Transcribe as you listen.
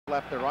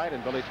left to right,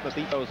 and Billy Smith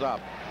goes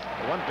up.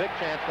 The one big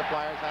chance the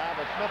Flyers have,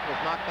 but Smith was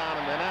knocked down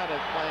in the net,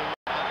 is playing.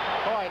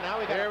 Boy, now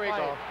we got. Here we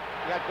go.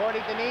 We got Gordy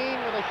Dineen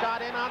with a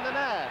shot in on the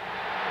net.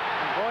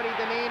 And Gordy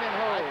Dineen and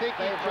who? I think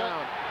Dave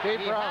Brown. He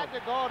had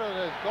to go to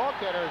his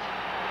goaltenders.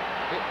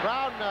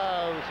 Brown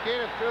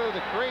skated through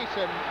the crease,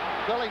 and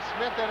Billy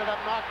Smith ended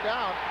up knocked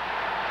down.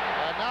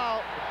 And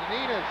now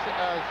Dineen is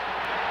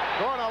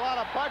throwing a lot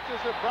of punches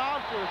at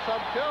Brown through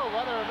some too.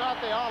 Whether or not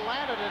they all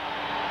landed it,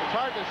 it's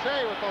hard to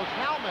say with those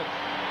helmets.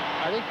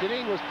 I think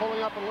Dineen was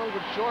pulling up a little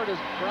bit short as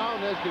Brown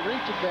has the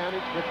reach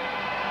advantage, but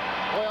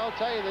boy, I'll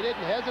tell you, they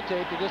didn't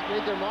hesitate. They just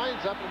made their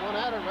minds up and went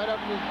at it right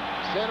up in the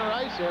center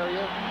ice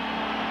area.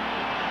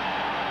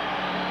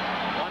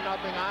 1-0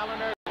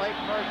 Islanders, late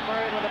first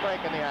period with a break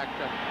in the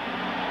action.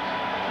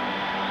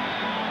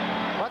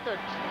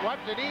 What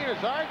Dineen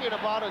is arguing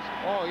about is,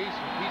 oh, he's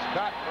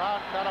cut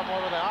Brown, cut him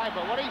over the eye,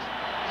 but what he's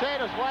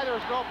saying is why there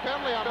was no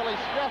penalty on Billy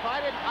Smith.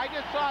 I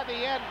just saw the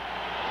end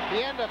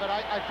of it.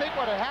 I think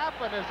what had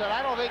happened is that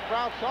I don't think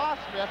Brown saw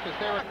Smith because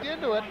they were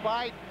into it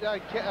by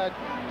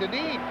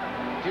Dineen.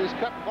 He was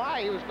cut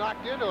by, he was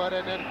knocked into it,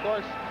 and then of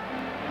course,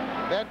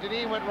 then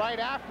Dineen went right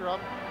after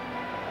him.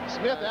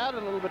 Smith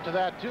added a little bit to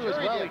that too, as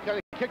well. He kind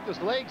of kicked his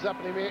legs up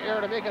in the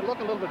air to make it look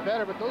a little bit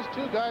better, but those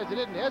two guys, they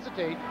didn't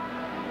hesitate.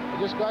 They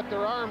just got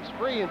their arms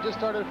free and just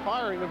started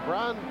firing, and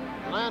Brown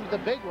landed the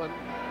big one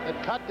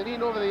that cut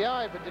Dineen over the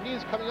eye, but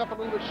Dineen's coming up a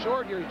little bit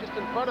short here. He's just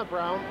in front of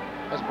Brown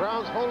as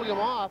Brown's holding him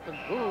off, and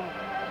boom,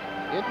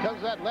 in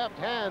comes that left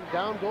hand.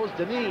 Down goes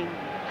Dineen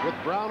with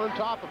Brown on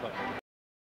top of it.